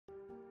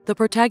The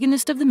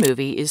protagonist of the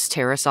movie is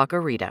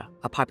Terasaka Rita,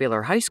 a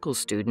popular high school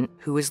student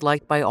who is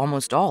liked by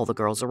almost all the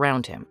girls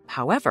around him.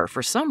 However,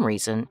 for some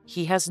reason,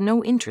 he has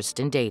no interest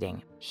in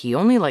dating. He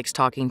only likes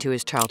talking to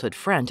his childhood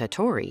friend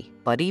Hatori,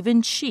 but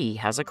even she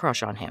has a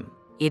crush on him.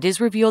 It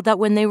is revealed that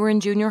when they were in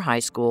junior high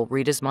school,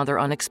 Rita's mother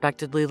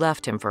unexpectedly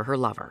left him for her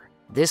lover.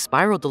 This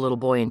spiraled the little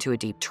boy into a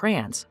deep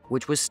trance,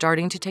 which was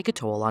starting to take a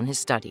toll on his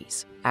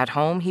studies. At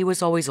home, he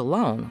was always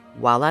alone,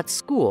 while at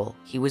school,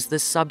 he was the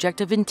subject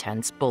of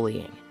intense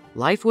bullying.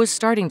 Life was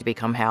starting to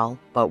become hell,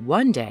 but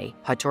one day,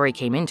 Hatori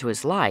came into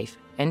his life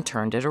and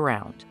turned it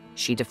around.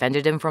 She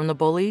defended him from the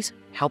bullies,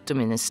 helped him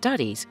in his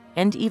studies,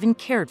 and even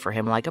cared for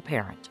him like a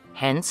parent.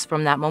 Hence,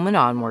 from that moment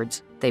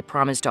onwards, they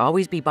promised to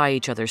always be by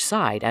each other's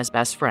side as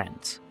best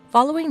friends.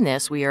 Following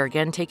this, we are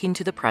again taken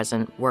to the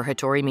present, where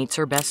Hatori meets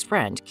her best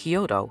friend,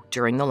 Kyoto,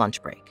 during the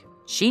lunch break.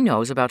 She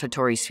knows about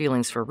Hatori's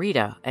feelings for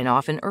Rita and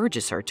often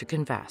urges her to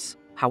confess.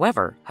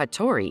 However,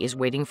 Hatori is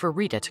waiting for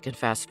Rita to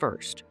confess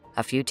first.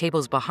 A few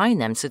tables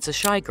behind them sits a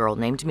shy girl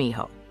named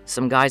Miho.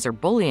 Some guys are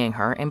bullying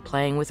her and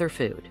playing with her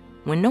food.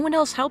 When no one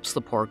else helps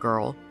the poor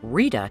girl,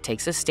 Rita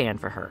takes a stand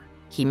for her.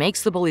 He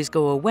makes the bullies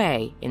go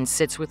away and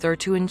sits with her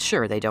to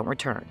ensure they don't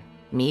return.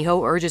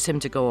 Miho urges him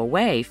to go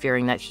away,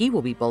 fearing that he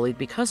will be bullied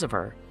because of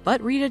her,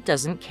 but Rita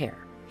doesn't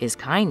care. His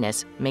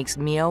kindness makes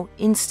Miho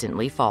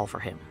instantly fall for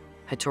him.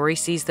 Hatori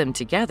sees them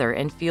together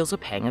and feels a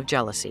pang of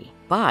jealousy.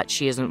 But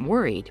she isn't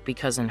worried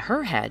because in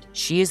her head,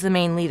 she is the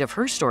main lead of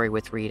her story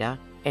with Rita,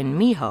 and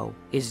Miho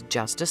is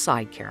just a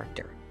side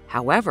character.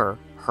 However,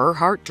 her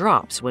heart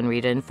drops when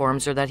Rita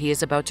informs her that he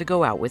is about to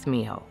go out with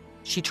Miho.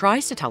 She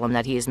tries to tell him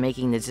that he is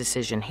making the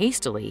decision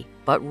hastily,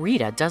 but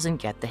Rita doesn't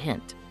get the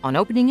hint. On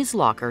opening his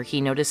locker,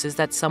 he notices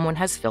that someone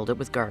has filled it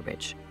with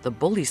garbage. The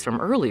bullies from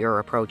earlier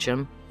approach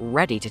him,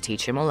 ready to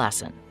teach him a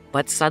lesson.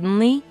 But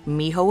suddenly,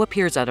 Miho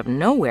appears out of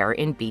nowhere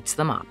and beats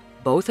them up.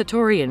 Both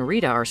Hatori and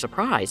Rita are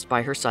surprised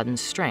by her sudden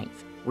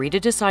strength.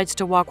 Rita decides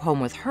to walk home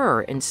with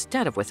her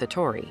instead of with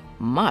Hatori,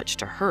 much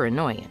to her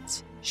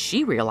annoyance.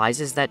 She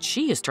realizes that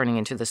she is turning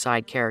into the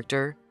side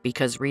character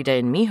because Rita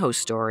and Miho's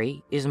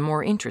story is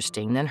more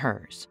interesting than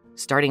hers.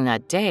 Starting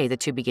that day, the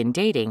two begin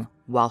dating,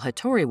 while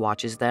Hatori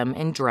watches them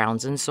and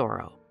drowns in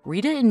sorrow.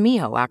 Rita and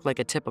Miho act like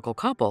a typical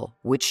couple,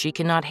 which she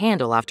cannot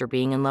handle after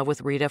being in love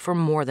with Rita for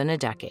more than a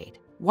decade.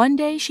 One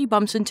day, she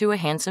bumps into a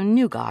handsome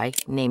new guy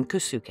named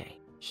Kosuke.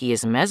 He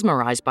is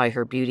mesmerized by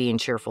her beauty and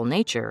cheerful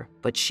nature,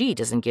 but she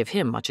doesn't give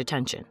him much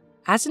attention.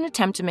 As an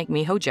attempt to make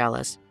Miho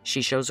jealous,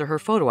 she shows her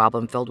photo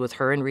album filled with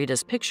her and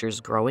Rita's pictures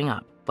growing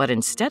up. But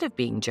instead of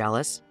being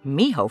jealous,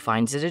 Miho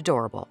finds it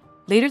adorable.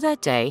 Later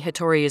that day,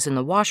 Hatori is in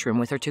the washroom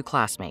with her two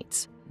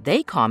classmates.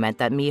 They comment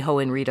that Miho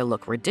and Rita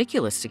look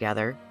ridiculous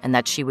together and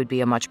that she would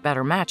be a much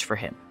better match for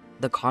him.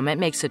 The comment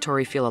makes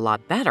Hatori feel a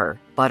lot better,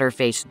 but her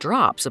face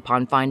drops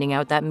upon finding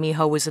out that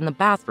Miho was in the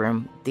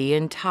bathroom the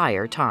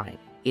entire time.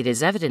 It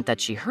is evident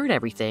that she heard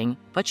everything,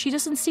 but she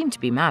doesn't seem to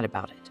be mad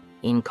about it.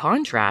 In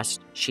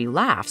contrast, she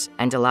laughs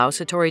and allows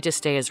Hatori to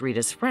stay as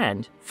Rita's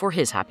friend for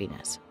his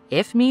happiness.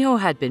 If Miho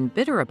had been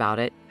bitter about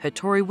it,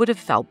 Hatori would have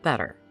felt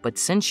better, but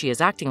since she is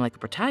acting like a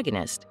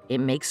protagonist, it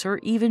makes her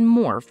even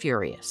more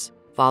furious.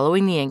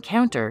 Following the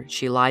encounter,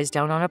 she lies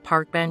down on a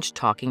park bench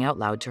talking out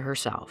loud to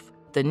herself.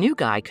 The new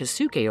guy,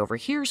 Kosuke,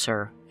 overhears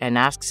her and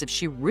asks if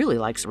she really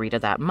likes Rita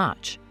that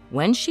much.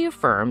 When she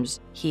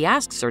affirms, he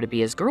asks her to be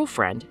his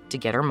girlfriend to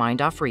get her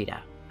mind off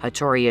Rita.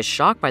 Hatori is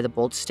shocked by the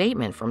bold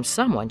statement from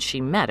someone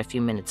she met a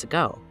few minutes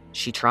ago.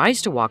 She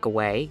tries to walk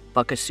away,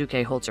 but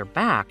Kosuke holds her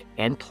back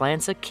and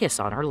plants a kiss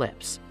on her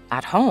lips.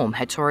 At home,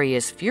 Hatori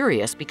is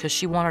furious because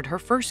she wanted her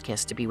first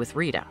kiss to be with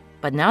Rita.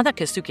 But now that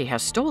Kosuke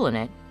has stolen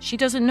it, she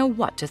doesn't know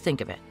what to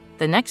think of it.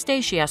 The next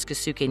day, she asks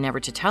Kosuke never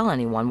to tell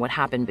anyone what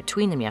happened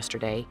between them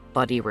yesterday,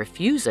 but he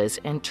refuses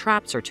and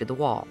traps her to the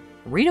wall.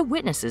 Rita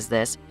witnesses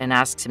this and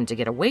asks him to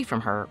get away from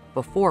her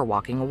before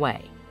walking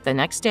away. The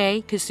next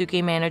day,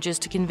 Kosuke manages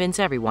to convince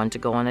everyone to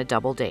go on a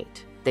double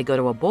date. They go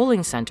to a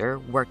bowling center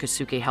where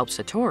Kosuke helps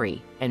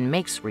Hatori and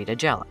makes Rita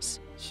jealous.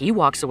 He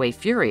walks away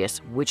furious,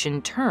 which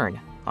in turn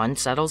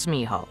unsettles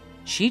Miho.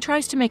 She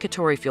tries to make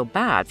Hatori feel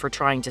bad for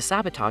trying to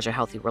sabotage a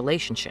healthy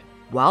relationship.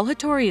 While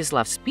Hatori is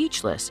left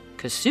speechless,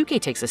 Kosuke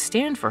takes a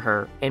stand for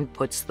her and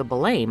puts the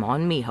blame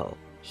on Miho.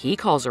 He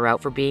calls her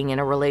out for being in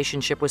a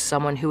relationship with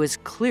someone who is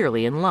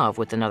clearly in love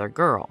with another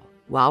girl.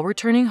 While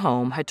returning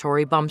home,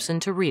 Hatori bumps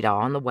into Rita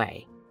on the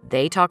way.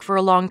 They talk for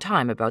a long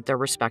time about their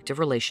respective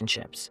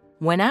relationships.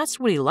 When asked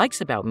what he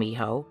likes about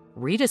Miho,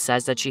 Rita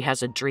says that she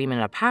has a dream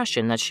and a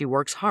passion that she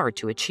works hard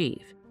to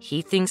achieve.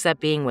 He thinks that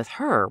being with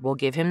her will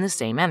give him the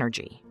same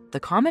energy. The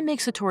comment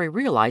makes Hatori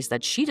realize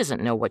that she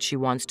doesn't know what she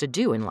wants to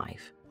do in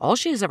life. All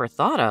she has ever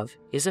thought of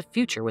is a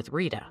future with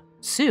Rita.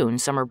 Soon,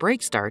 summer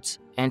break starts,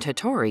 and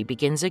Hatori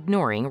begins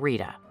ignoring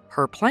Rita.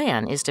 Her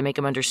plan is to make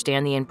him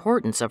understand the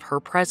importance of her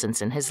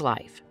presence in his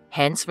life.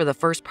 Hence, for the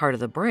first part of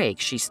the break,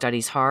 she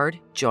studies hard,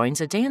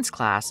 joins a dance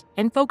class,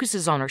 and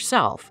focuses on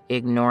herself,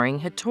 ignoring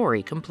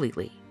Hatori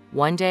completely.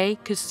 One day,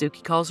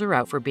 Kosuke calls her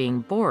out for being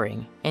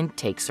boring and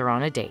takes her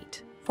on a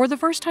date. For the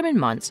first time in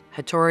months,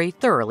 Hatori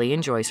thoroughly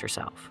enjoys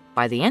herself.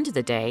 By the end of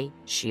the day,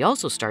 she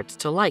also starts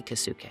to like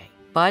Keisuke.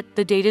 But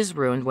the date is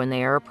ruined when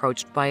they are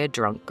approached by a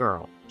drunk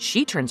girl.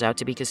 She turns out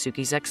to be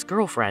Keisuke's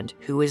ex-girlfriend,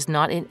 who is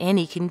not in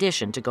any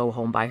condition to go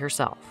home by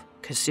herself.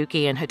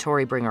 Keisuke and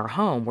Hatori bring her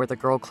home, where the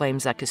girl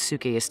claims that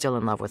Keisuke is still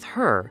in love with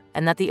her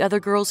and that the other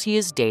girls he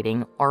is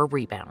dating are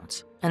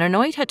rebounds. An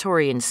annoyed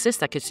Hatori insists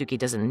that Keisuke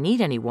doesn't need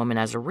any woman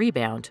as a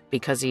rebound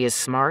because he is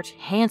smart,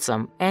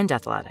 handsome, and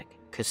athletic.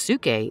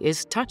 Keisuke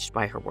is touched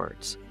by her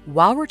words.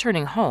 While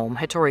returning home,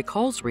 Hatori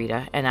calls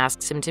Rita and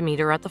asks him to meet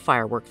her at the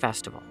firework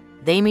festival.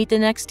 They meet the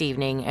next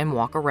evening and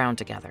walk around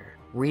together.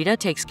 Rita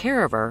takes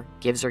care of her,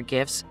 gives her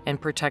gifts,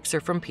 and protects her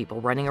from people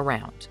running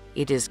around.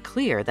 It is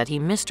clear that he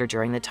missed her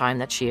during the time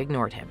that she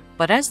ignored him.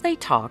 But as they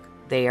talk,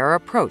 they are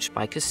approached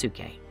by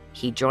Keisuke.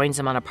 He joins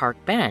him on a park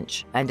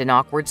bench, and an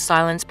awkward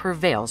silence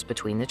prevails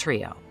between the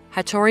trio.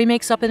 Hatori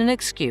makes up an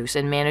excuse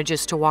and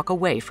manages to walk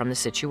away from the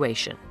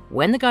situation.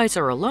 When the guys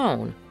are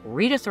alone,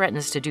 Rita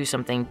threatens to do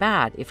something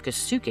bad if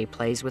Keisuke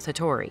plays with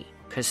Hatori.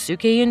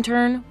 Keisuke, in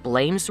turn,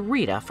 blames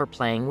Rita for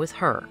playing with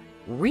her.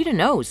 Rita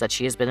knows that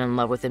she has been in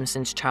love with him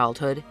since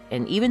childhood,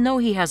 and even though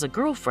he has a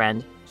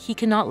girlfriend, he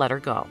cannot let her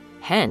go.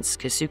 Hence,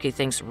 Keisuke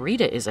thinks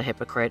Rita is a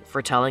hypocrite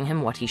for telling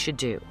him what he should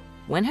do.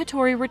 When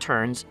Hatori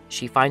returns,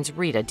 she finds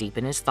Rita deep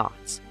in his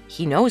thoughts.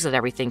 He knows that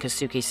everything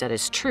Keisuke said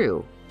is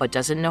true, but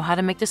doesn't know how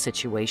to make the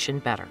situation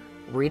better.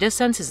 Rita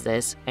senses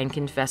this and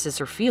confesses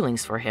her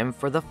feelings for him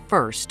for the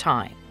first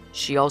time.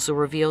 She also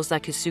reveals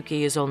that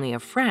Keisuke is only a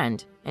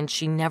friend, and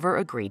she never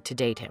agreed to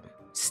date him.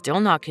 Still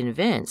not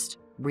convinced,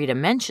 Rita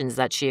mentions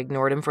that she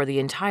ignored him for the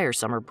entire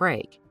summer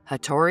break.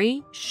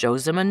 Hatori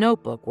shows him a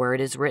notebook where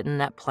it is written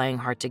that playing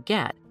hard to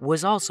get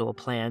was also a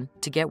plan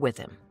to get with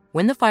him.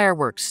 When the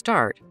fireworks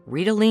start,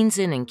 Rita leans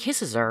in and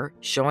kisses her,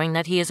 showing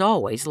that he has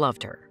always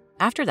loved her.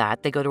 After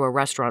that, they go to a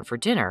restaurant for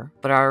dinner,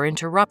 but are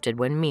interrupted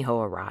when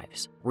Miho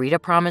arrives. Rita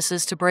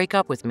promises to break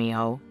up with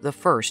Miho the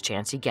first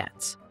chance he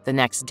gets. The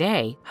next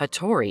day,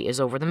 Hatori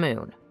is over the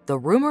moon. The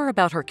rumor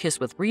about her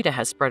kiss with Rita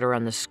has spread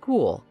around the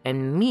school,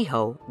 and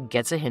Miho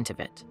gets a hint of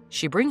it.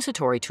 She brings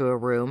Hatori to a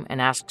room and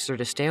asks her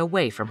to stay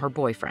away from her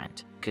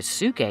boyfriend.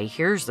 Keisuke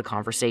hears the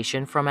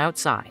conversation from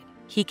outside.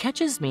 He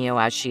catches Miho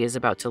as she is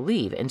about to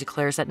leave and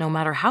declares that no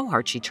matter how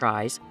hard she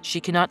tries, she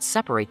cannot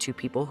separate two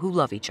people who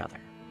love each other.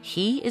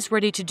 He is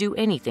ready to do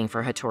anything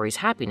for Hatori's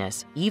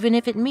happiness, even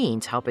if it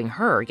means helping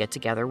her get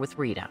together with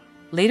Rita.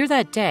 Later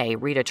that day,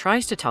 Rita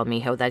tries to tell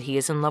Miho that he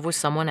is in love with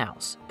someone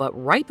else, but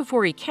right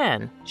before he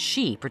can,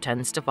 she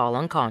pretends to fall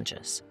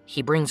unconscious.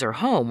 He brings her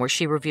home where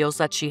she reveals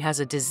that she has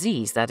a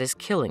disease that is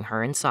killing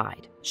her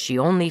inside. She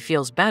only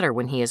feels better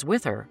when he is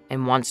with her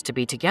and wants to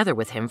be together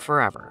with him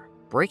forever.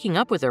 Breaking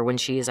up with her when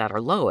she is at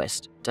her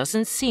lowest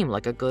doesn't seem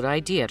like a good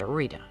idea to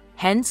Rita.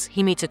 Hence,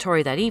 he meets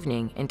Hatori that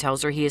evening and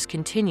tells her he is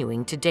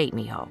continuing to date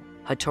Miho.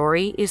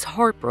 Hatori is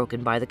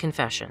heartbroken by the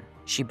confession.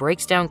 She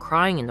breaks down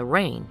crying in the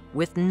rain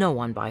with no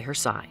one by her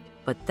side.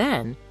 But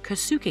then,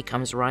 Keisuke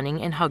comes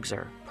running and hugs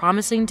her,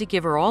 promising to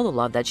give her all the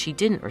love that she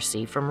didn't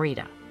receive from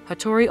Rita.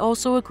 Hatori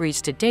also agrees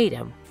to date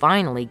him,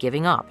 finally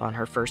giving up on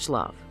her first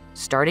love.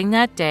 Starting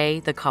that day,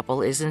 the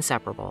couple is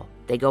inseparable.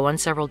 They go on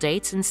several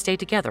dates and stay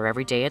together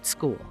every day at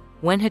school.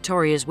 When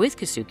Hatori is with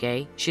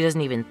Keisuke, she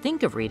doesn't even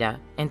think of Rita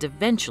and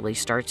eventually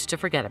starts to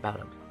forget about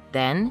him.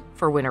 Then,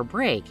 for winter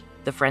break,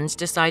 the friends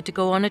decide to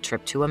go on a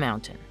trip to a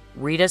mountain.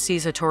 Rita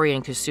sees Hatori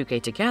and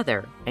Keisuke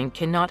together and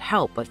cannot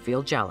help but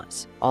feel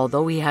jealous.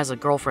 Although he has a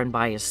girlfriend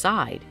by his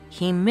side,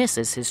 he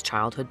misses his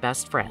childhood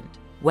best friend.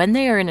 When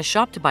they are in a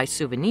shop to buy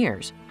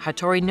souvenirs,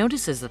 Hatori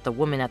notices that the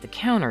woman at the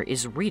counter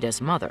is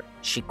Rita's mother.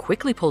 She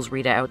quickly pulls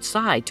Rita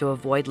outside to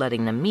avoid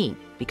letting them meet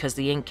because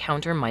the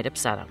encounter might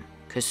upset him.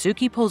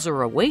 Keisuke pulls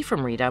her away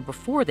from Rita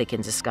before they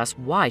can discuss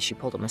why she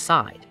pulled him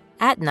aside.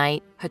 At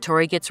night,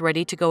 Hatori gets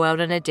ready to go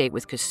out on a date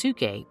with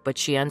Keisuke, but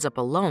she ends up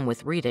alone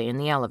with Rita in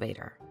the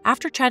elevator.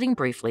 After chatting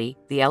briefly,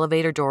 the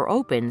elevator door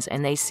opens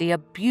and they see a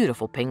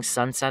beautiful pink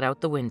sunset out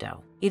the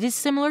window. It is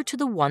similar to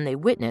the one they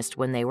witnessed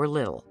when they were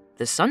little.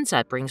 The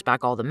sunset brings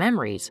back all the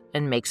memories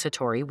and makes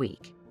Hatori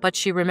weak. But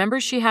she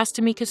remembers she has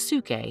to meet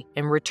Keisuke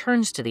and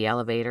returns to the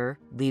elevator,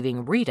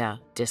 leaving Rita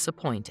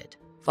disappointed.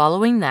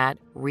 Following that,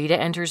 Rita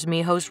enters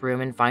Miho's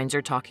room and finds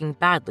her talking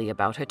badly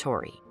about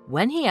Hatori.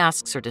 When he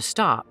asks her to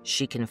stop,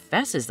 she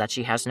confesses that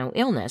she has no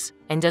illness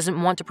and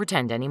doesn't want to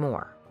pretend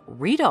anymore.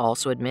 Rita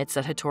also admits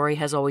that Hatori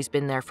has always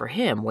been there for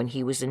him when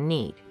he was in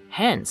need.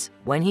 Hence,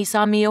 when he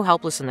saw Miho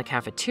helpless in the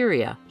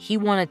cafeteria, he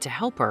wanted to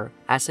help her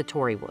as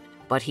Hatori would.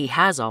 But he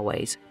has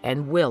always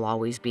and will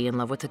always be in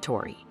love with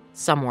Hatori.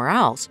 Somewhere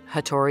else,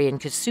 Hatori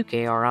and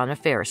Keisuke are on a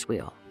Ferris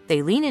wheel.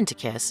 They lean in to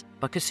kiss,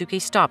 but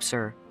Keisuke stops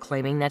her,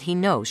 claiming that he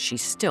knows she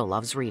still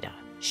loves Rita.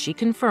 She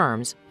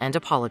confirms and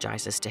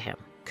apologizes to him.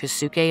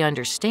 Keisuke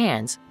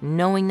understands,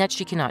 knowing that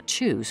she cannot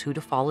choose who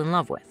to fall in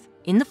love with.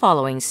 In the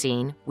following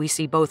scene, we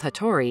see both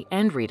Hatori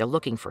and Rita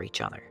looking for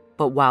each other.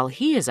 But while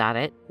he is at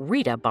it,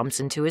 Rita bumps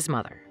into his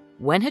mother.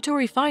 When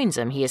Hatori finds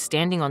him, he is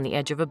standing on the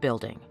edge of a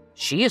building.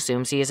 She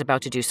assumes he is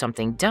about to do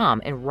something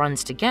dumb and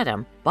runs to get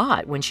him,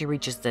 but when she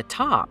reaches the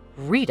top,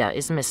 Rita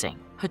is missing.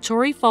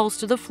 Hatori falls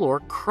to the floor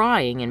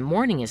crying and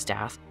mourning his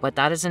death, but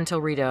that is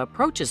until Rita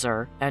approaches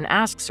her and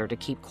asks her to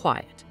keep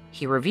quiet.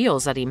 He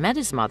reveals that he met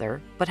his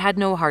mother, but had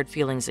no hard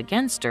feelings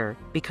against her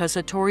because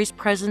Hatori's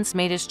presence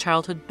made his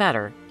childhood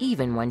better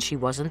even when she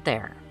wasn't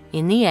there.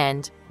 In the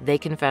end, they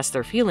confess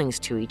their feelings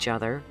to each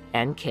other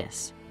and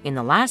kiss. In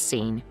the last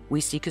scene,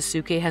 we see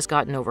Keisuke has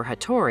gotten over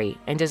Hatori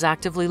and is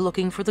actively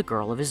looking for the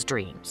girl of his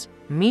dreams.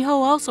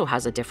 Miho also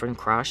has a different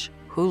crush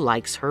who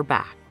likes her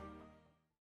back.